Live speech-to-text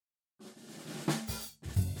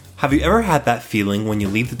Have you ever had that feeling when you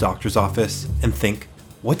leave the doctor's office and think,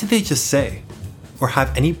 what did they just say? Or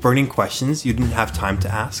have any burning questions you didn't have time to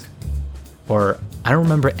ask? Or, I don't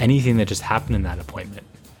remember anything that just happened in that appointment.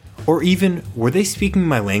 Or even, were they speaking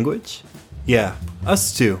my language? Yeah,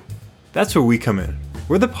 us too. That's where we come in.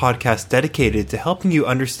 We're the podcast dedicated to helping you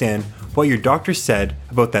understand what your doctor said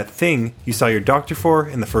about that thing you saw your doctor for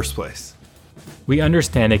in the first place. We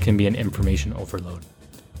understand it can be an information overload.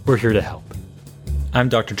 We're here to help. I'm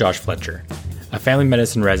Dr. Josh Fletcher, a family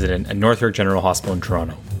medicine resident at North York General Hospital in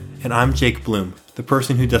Toronto. And I'm Jake Bloom, the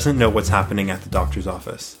person who doesn't know what's happening at the doctor's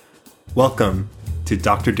office. Welcome to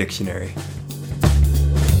Dr. Dictionary.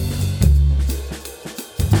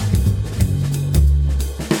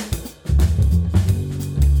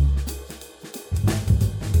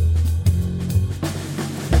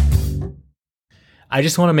 I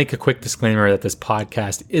just want to make a quick disclaimer that this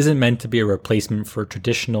podcast isn't meant to be a replacement for a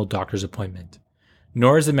traditional doctor's appointment,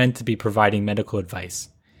 nor is it meant to be providing medical advice.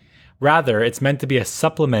 Rather, it's meant to be a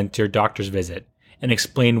supplement to your doctor's visit and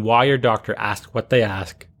explain why your doctor asked what they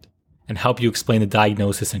asked and help you explain the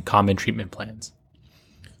diagnosis and common treatment plans.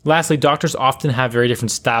 Lastly, doctors often have very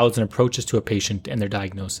different styles and approaches to a patient and their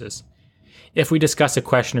diagnosis. If we discuss a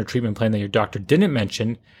question or treatment plan that your doctor didn't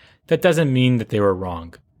mention, that doesn't mean that they were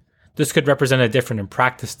wrong. This could represent a different in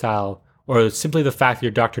practice style, or simply the fact that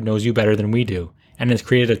your doctor knows you better than we do and has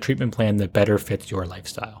created a treatment plan that better fits your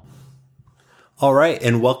lifestyle. All right,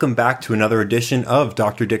 and welcome back to another edition of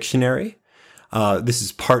Dr. Dictionary. This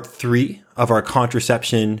is part 3 of our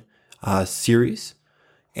contraception series.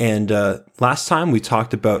 And last time we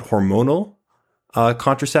talked about hormonal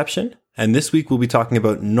contraception, and this week we'll be talking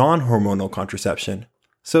about non-hormonal contraception.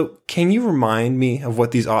 So can you remind me of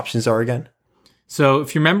what these options are again? So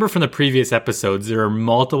if you remember from the previous episodes, there are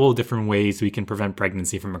multiple different ways we can prevent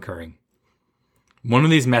pregnancy from occurring. One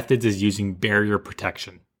of these methods is using barrier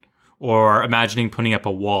protection, or imagining putting up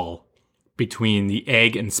a wall between the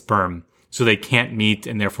egg and sperm so they can't meet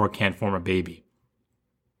and therefore can't form a baby.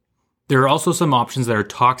 There are also some options that are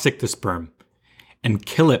toxic to sperm and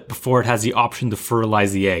kill it before it has the option to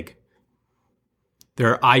fertilize the egg.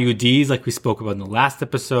 There are IUDs, like we spoke about in the last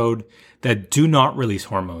episode, that do not release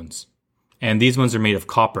hormones. And these ones are made of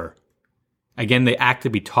copper. Again, they act to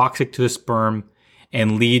be toxic to the sperm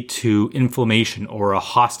and lead to inflammation or a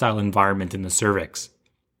hostile environment in the cervix.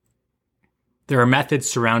 There are methods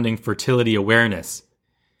surrounding fertility awareness,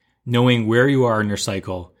 knowing where you are in your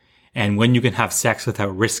cycle and when you can have sex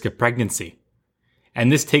without risk of pregnancy. And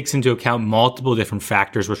this takes into account multiple different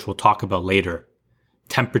factors, which we'll talk about later.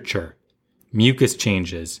 Temperature, mucus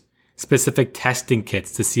changes, specific testing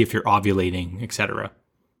kits to see if you're ovulating, etc.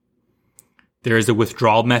 There is a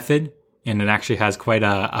withdrawal method, and it actually has quite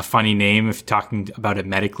a funny name if talking about it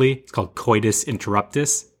medically. It's called coitus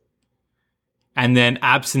interruptus. And then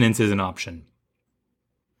abstinence is an option.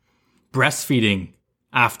 Breastfeeding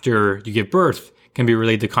after you give birth can be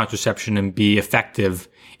related to contraception and be effective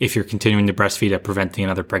if you're continuing to breastfeed at preventing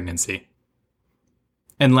another pregnancy.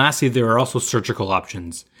 And lastly, there are also surgical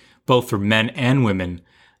options, both for men and women,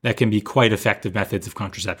 that can be quite effective methods of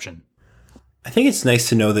contraception. I think it's nice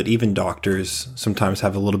to know that even doctors sometimes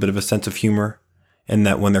have a little bit of a sense of humor, and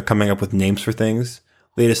that when they're coming up with names for things,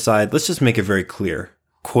 they decide, let's just make it very clear.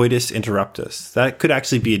 Coitus interruptus. That could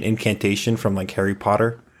actually be an incantation from like Harry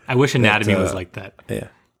Potter. I wish anatomy was like that. Yeah.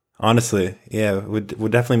 Honestly, yeah, would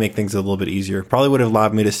definitely make things a little bit easier. Probably would have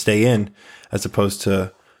allowed me to stay in as opposed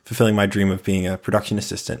to fulfilling my dream of being a production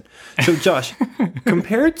assistant. So Josh,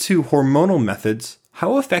 compared to hormonal methods,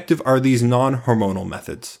 how effective are these non-hormonal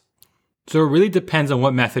methods? So it really depends on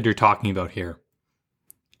what method you're talking about here.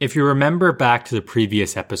 If you remember back to the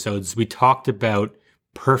previous episodes, we talked about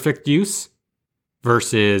perfect use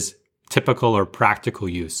versus typical or practical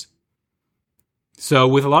use. So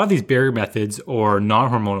with a lot of these barrier methods or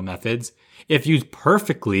non-hormonal methods, if used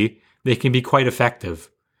perfectly, they can be quite effective.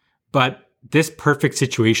 But this perfect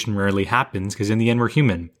situation rarely happens because in the end, we're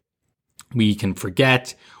human. We can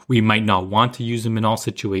forget. We might not want to use them in all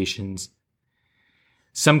situations.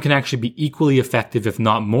 Some can actually be equally effective, if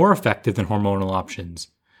not more effective than hormonal options.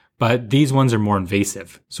 But these ones are more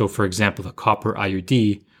invasive. So for example, the copper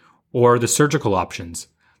IUD or the surgical options,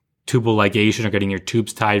 tubal ligation or getting your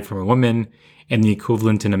tubes tied from a woman, and the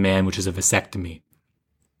equivalent in a man, which is a vasectomy.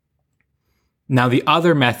 Now, the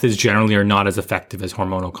other methods generally are not as effective as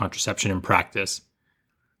hormonal contraception in practice.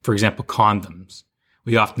 For example, condoms.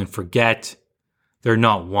 We often forget, they're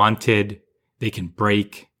not wanted, they can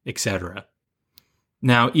break, etc.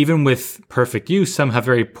 Now, even with perfect use, some have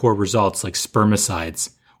very poor results like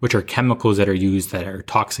spermicides, which are chemicals that are used that are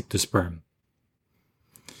toxic to sperm.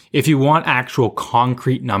 If you want actual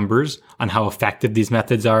concrete numbers on how effective these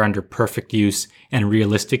methods are under perfect use and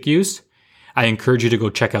realistic use, I encourage you to go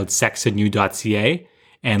check out sexandyou.ca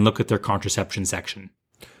and look at their contraception section.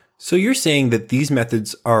 So you're saying that these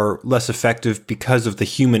methods are less effective because of the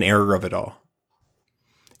human error of it all?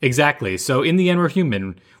 Exactly. So in the end, we're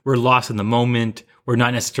human. We're lost in the moment. We're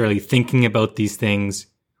not necessarily thinking about these things.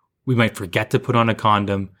 We might forget to put on a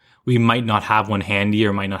condom. We might not have one handy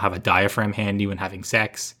or might not have a diaphragm handy when having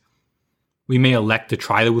sex. We may elect to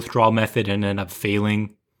try the withdrawal method and end up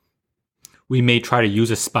failing. We may try to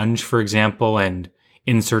use a sponge, for example, and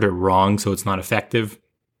insert it wrong so it's not effective.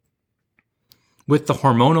 With the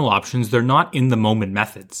hormonal options, they're not in the moment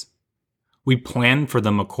methods. We plan for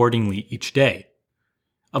them accordingly each day.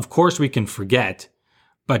 Of course, we can forget,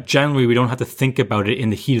 but generally we don't have to think about it in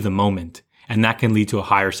the heat of the moment, and that can lead to a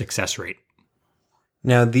higher success rate.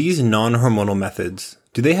 Now, these non-hormonal methods,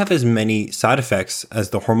 do they have as many side effects as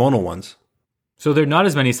the hormonal ones? So they're not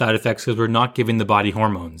as many side effects because we're not giving the body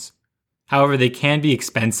hormones. However, they can be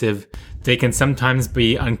expensive. They can sometimes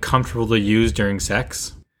be uncomfortable to use during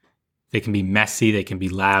sex. They can be messy. They can be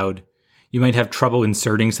loud. You might have trouble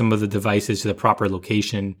inserting some of the devices to the proper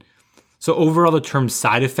location. So overall, the term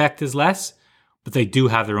side effect is less, but they do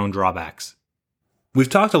have their own drawbacks. We've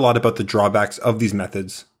talked a lot about the drawbacks of these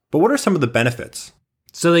methods, but what are some of the benefits?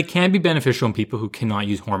 So they can be beneficial in people who cannot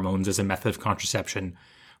use hormones as a method of contraception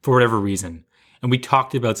for whatever reason. And we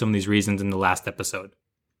talked about some of these reasons in the last episode.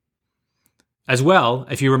 As well,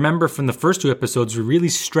 if you remember from the first two episodes, we really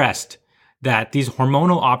stressed that these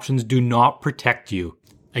hormonal options do not protect you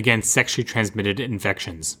against sexually transmitted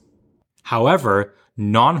infections. However,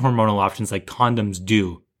 non-hormonal options like condoms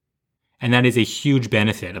do. And that is a huge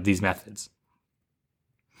benefit of these methods.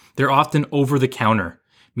 They're often over-the-counter,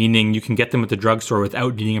 meaning you can get them at the drugstore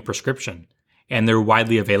without needing a prescription, and they're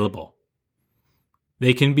widely available.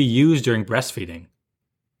 They can be used during breastfeeding.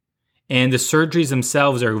 And the surgeries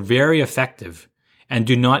themselves are very effective and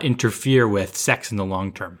do not interfere with sex in the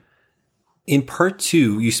long term. In part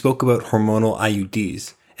 2, you spoke about hormonal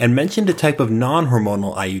IUDs and mentioned a type of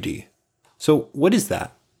non-hormonal IUD. So what is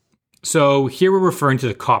that? So here we're referring to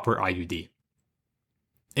the copper IUD.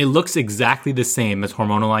 It looks exactly the same as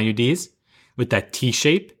hormonal IUDs with that T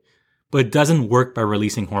shape, but it doesn't work by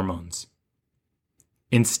releasing hormones.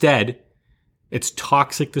 Instead, it's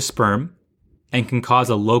toxic to sperm and can cause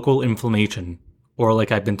a local inflammation, or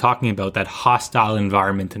like I've been talking about, that hostile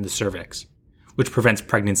environment in the cervix, which prevents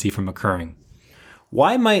pregnancy from occurring.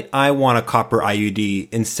 Why might I want a copper IUD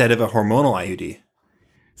instead of a hormonal IUD?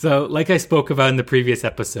 So, like I spoke about in the previous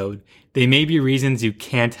episode, there may be reasons you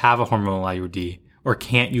can't have a hormonal IUD or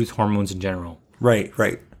can't use hormones in general. Right.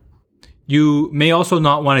 You may also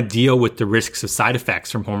not want to deal with the risks of side effects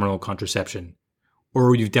from hormonal contraception,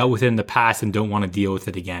 or you've dealt with it in the past and don't want to deal with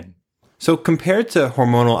it again. So compared to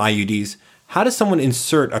hormonal IUDs, how does someone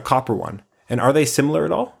insert a copper one? And are they similar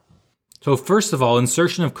at all? So first of all,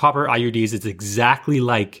 insertion of copper IUDs is exactly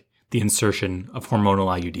like the insertion of hormonal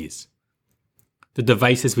IUDs. The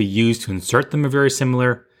devices we use to insert them are very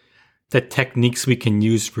similar. The techniques we can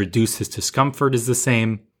use to reduce this discomfort is the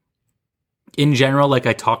same. In general, like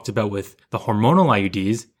I talked about with the hormonal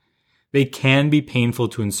IUDs, they can be painful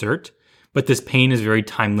to insert, but this pain is very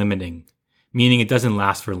time limiting, meaning it doesn't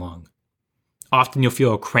last for long. Often you'll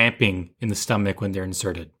feel a cramping in the stomach when they're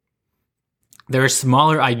inserted. There are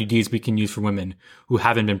smaller IUDs we can use for women who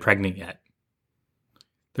haven't been pregnant yet.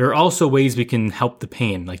 There are also ways we can help the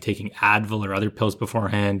pain, like taking Advil or other pills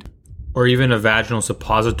beforehand, or even a vaginal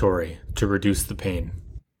suppository to reduce the pain.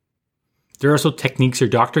 There are also techniques your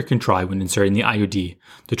doctor can try when inserting the IUD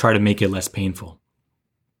to try to make it less painful.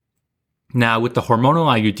 Now, with the hormonal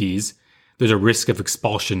IUDs, there's a risk of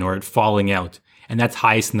expulsion or it falling out, and that's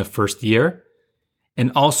highest in the first year, and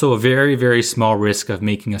also a very, very small risk of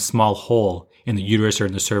making a small hole in the uterus or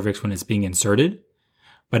in the cervix when it's being inserted.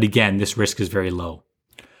 But again, this risk is very low.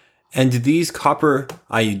 And do these copper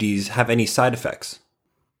IUDs have any side effects?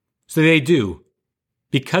 So they do.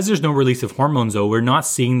 Because there's no release of hormones, though, we're not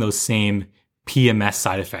seeing those same PMS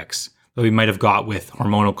side effects that we might have got with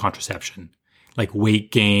hormonal contraception, like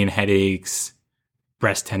weight gain, headaches,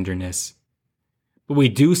 breast tenderness. But we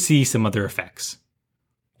do see some other effects.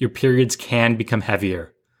 Your periods can become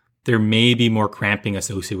heavier. There may be more cramping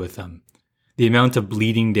associated with them. The amount of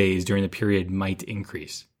bleeding days during the period might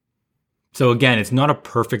increase. So again, it's not a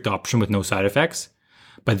perfect option with no side effects,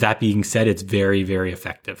 but that being said, it's very, very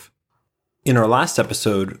effective. In our last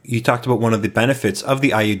episode, you talked about one of the benefits of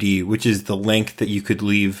the IUD, which is the length that you could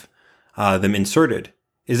leave them inserted.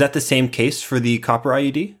 Is that the same case for the copper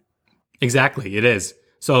IUD? Exactly, it is.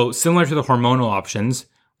 So similar to the hormonal options,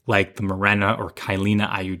 like the Mirena or Kyleena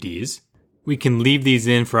IUDs, we can leave these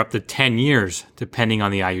in for up to 10 years, depending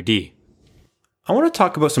on the IUD. I want to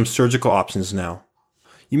talk about some surgical options now.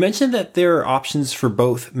 You mentioned that there are options for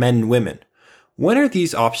both men and women. When are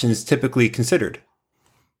these options typically considered?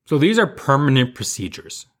 So these are permanent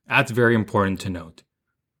procedures. That's very important to note.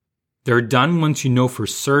 They're done once you know for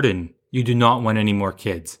certain you do not want any more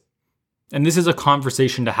kids. And this is a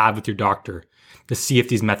conversation to have with your doctor to see if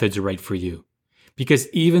these methods are right for you. Because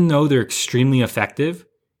even though they're extremely effective,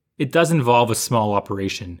 it does involve a small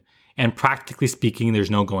operation, and practically speaking,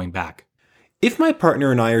 there's no going back. If my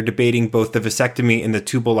partner and I are debating both the vasectomy and the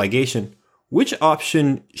tubal ligation, which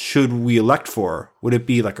option should we elect for? Would it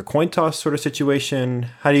be like a coin toss sort of situation?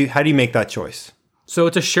 How do you make that choice? So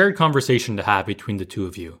it's a shared conversation to have between the two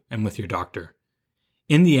of you and with your doctor.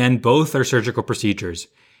 In the end, both are surgical procedures,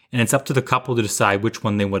 and it's up to the couple to decide which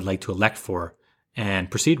one they would like to elect for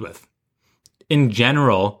and proceed with. In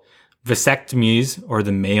general, vasectomies, or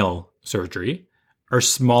the male surgery, are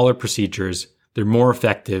smaller procedures, they're more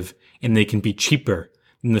effective, and they can be cheaper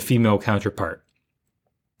than the female counterpart.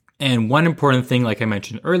 And one important thing, like I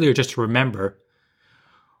mentioned earlier, just to remember,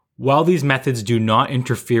 while these methods do not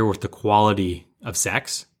interfere with the quality of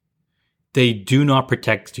sex, they do not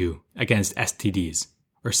protect you against STDs,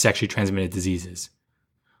 or sexually transmitted diseases.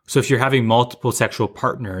 So if you're having multiple sexual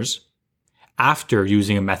partners after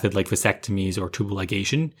using a method like vasectomies or tubal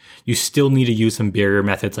ligation, you still need to use some barrier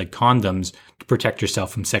methods like condoms to protect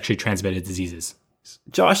yourself from sexually transmitted diseases.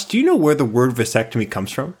 Josh, do you know where the word vasectomy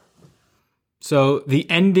comes from? So the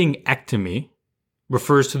ending ectomy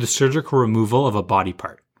refers to the surgical removal of a body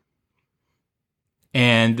part.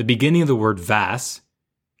 And the beginning of the word vas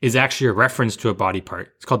is actually a reference to a body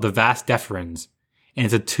part. It's called the vas deferens. And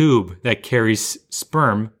it's a tube that carries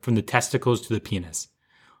sperm from the testicles to the penis.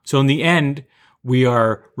 So in the end, we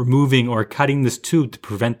are removing or cutting this tube to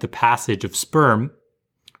prevent the passage of sperm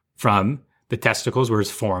from the testicles where it's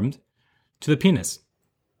formed to the penis.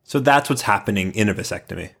 So that's what's happening in a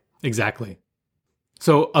vasectomy. Exactly.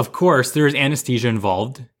 So of course, there is anesthesia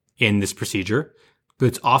involved in this procedure, but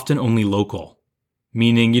it's often only local,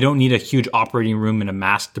 meaning you don't need a huge operating room and a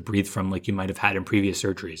mask to breathe from like you might have had in previous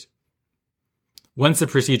surgeries. Once the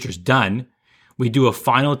procedure is done, we do a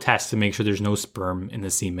final test to make sure there's no sperm in the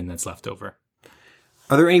semen that's left over.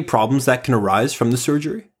 Are there any problems that can arise from the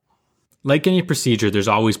surgery? Like any procedure, there's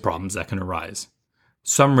always problems that can arise.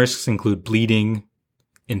 Some risks include bleeding,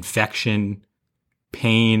 infection,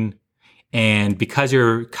 pain, and because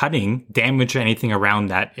you're cutting, damage to anything around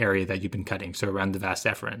that area that you've been cutting, so around the vas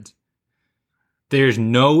deferens. There's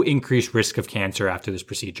no increased risk of cancer after this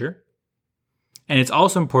procedure. And it's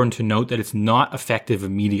also important to note that it's not effective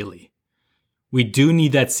immediately. We do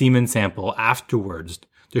need that semen sample afterwards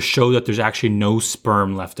to show that there's actually no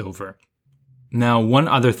sperm left over. Now, one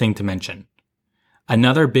other thing to mention.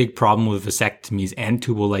 Another big problem with vasectomies and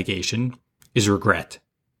tubal ligation is regret.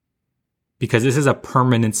 Because this is a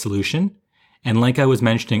permanent solution. And like I was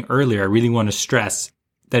mentioning earlier, I really want to stress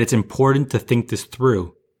that it's important to think this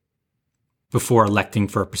through before electing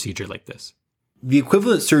for a procedure like this. The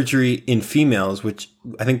equivalent surgery in females, which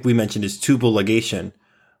I think we mentioned is tubal ligation,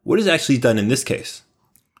 what is actually done in this case?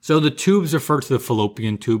 So the tubes refer to the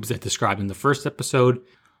fallopian tubes I described in the first episode.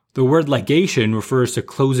 The word ligation refers to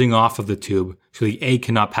closing off of the tube so the egg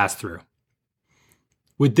cannot pass through.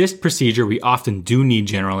 With this procedure, we often do need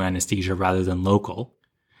general anesthesia rather than local,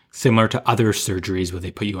 similar to other surgeries where they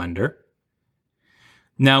put you under.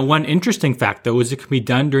 Now, one interesting fact, though, is it can be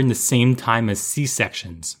done during the same time as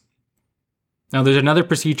C-sections. Now, there's another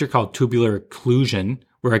procedure called tubular occlusion,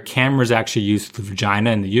 where a camera is actually used for the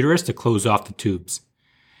vagina and the uterus to close off the tubes.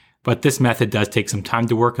 But this method does take some time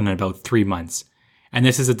to work on, about 3 months. And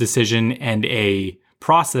this is a decision and a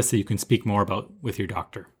process that you can speak more about with your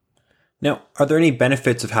doctor. Now, are there any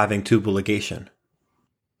benefits of having tubal ligation?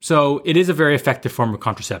 So it is a very effective form of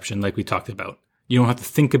contraception, like we talked about. You don't have to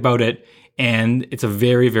think about it, and it's a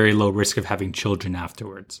very, very low risk of having children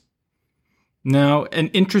afterwards. Now, an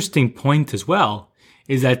interesting point as well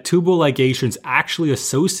is that tubal ligation is actually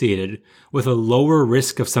associated with a lower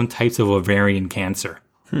risk of some types of ovarian cancer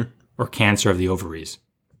or cancer of the ovaries.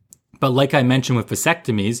 But like I mentioned with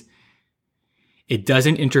vasectomies, it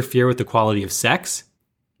doesn't interfere with the quality of sex,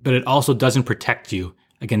 but it also doesn't protect you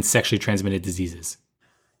against sexually transmitted diseases.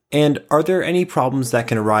 And are there any problems that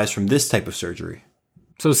can arise from this type of surgery?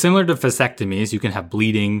 So similar to vasectomies, you can have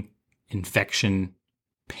bleeding, infection,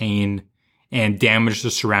 pain, and damage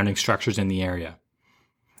to surrounding structures in the area.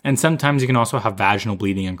 And sometimes you can also have vaginal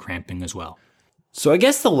bleeding and cramping as well. So I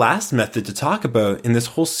guess the last method to talk about in this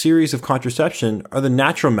whole series of contraception are the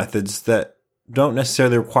natural methods that don't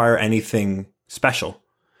necessarily require anything special.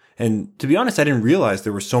 And to be honest, I didn't realize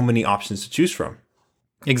there were so many options to choose from.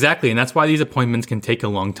 Exactly, and that's why these appointments can take a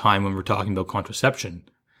long time when we're talking about contraception.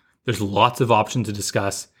 There's lots of options to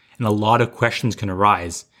discuss, and a lot of questions can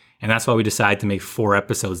arise, and that's why we decided to make 4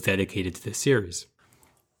 episodes dedicated to this series.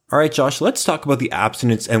 All right, Josh, let's talk about the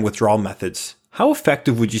abstinence and withdrawal methods. How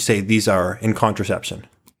effective would you say these are in contraception?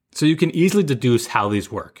 So you can easily deduce how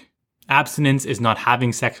these work. Abstinence is not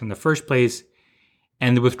having sex in the first place,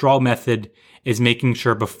 and the withdrawal method is making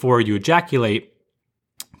sure before you ejaculate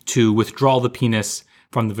to withdraw the penis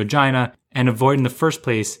from the vagina and avoid in the first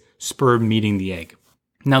place sperm meeting the egg.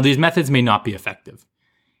 Now, these methods may not be effective.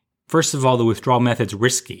 First of all, the withdrawal method's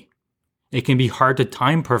risky. It can be hard to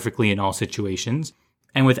time perfectly in all situations.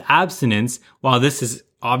 And with abstinence, while this is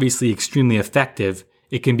obviously extremely effective,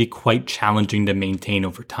 it can be quite challenging to maintain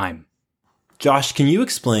over time. Josh, can you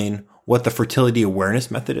explain what the fertility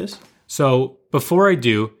awareness method is? So before I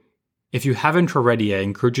do, if you haven't already, I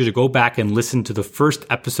encourage you to go back and listen to the first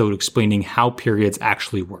episode explaining how periods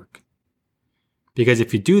actually work. Because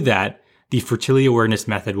if you do that, the fertility awareness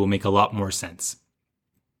method will make a lot more sense.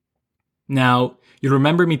 Now, you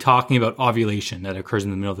remember me talking about ovulation that occurs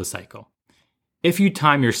in the middle of the cycle. If you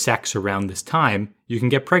time your sex around this time, you can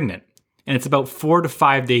get pregnant. And it's about 4 to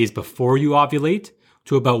 5 days before you ovulate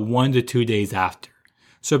to about 1 to 2 days after.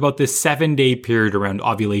 So about this 7-day period around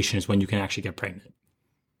ovulation is when you can actually get pregnant.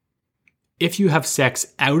 If you have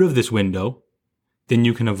sex out of this window, then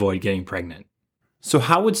you can avoid getting pregnant. So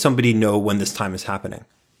how would somebody know when this time is happening?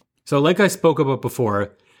 So like I spoke about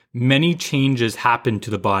before, many changes happen to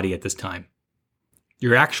the body at this time.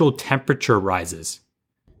 Your actual temperature rises.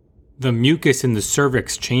 The mucus in the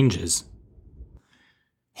cervix changes.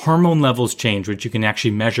 Hormone levels change, which you can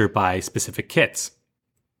actually measure by specific kits.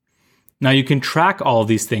 Now you can track all of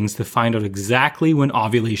these things to find out exactly when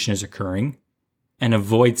ovulation is occurring and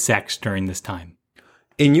avoid sex during this time.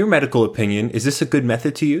 In your medical opinion, is this a good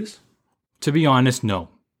method to use? To be honest, no.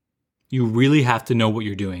 You really have to know what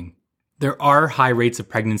you're doing. There are high rates of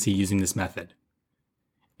pregnancy using this method.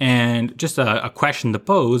 And just a question to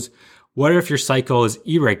pose, what if your cycle is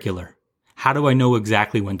irregular? How do I know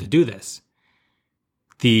exactly when to do this?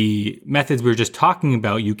 The methods we were just talking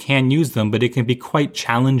about, you can use them, but it can be quite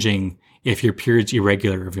challenging if your period's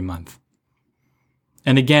irregular every month.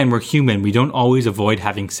 And again, we're human. We don't always avoid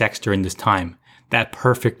having sex during this time. That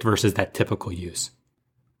perfect versus that typical use.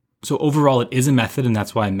 So overall, it is a method, and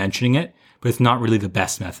that's why I'm mentioning it, but it's not really the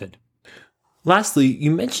best method. Lastly,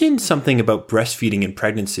 you mentioned something about breastfeeding in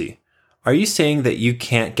pregnancy. Are you saying that you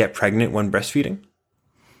can't get pregnant when breastfeeding?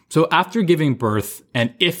 So after giving birth,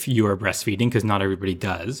 and if you are breastfeeding, because not everybody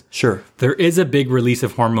does, Sure. there is a big release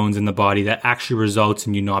of hormones in the body that actually results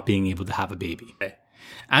in you not being able to have a baby.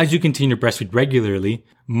 As you continue to breastfeed regularly,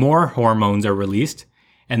 more hormones are released,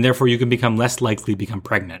 and therefore you can become less likely to become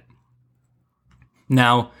pregnant.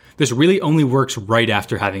 Now, this really only works right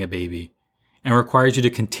after having a baby and requires you to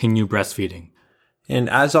continue breastfeeding. And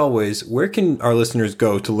as always, where can our listeners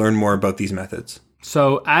go to learn more about these methods?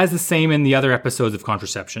 So, as the same in the other episodes of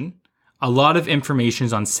contraception, a lot of information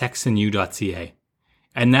is on sexandyou.ca,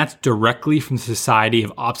 and that's directly from the Society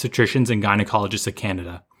of Obstetricians and Gynecologists of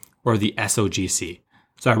Canada, or the SOGC.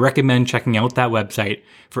 So I recommend checking out that website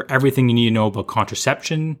for everything you need to know about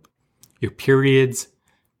contraception, your periods,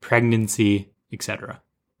 pregnancy, etc.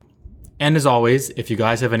 And as always, if you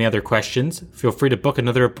guys have any other questions, feel free to book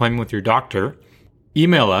another appointment with your doctor.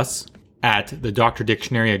 Email us at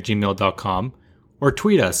thedoctordictionary@gmail.com or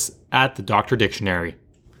tweet us at thedoctordictionary.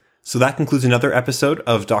 So that concludes another episode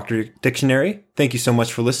of Dr. Dictionary. Thank you so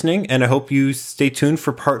much for listening, and I hope you stay tuned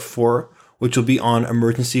for part 4, which will be on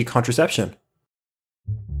emergency contraception.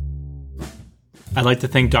 I'd like to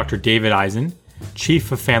thank Dr. David Eisen,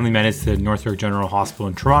 Chief of Family Medicine at North York General Hospital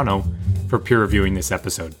in Toronto, for peer reviewing this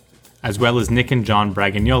episode, as well as Nick and John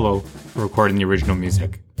Bragagnolo for recording the original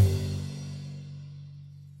music.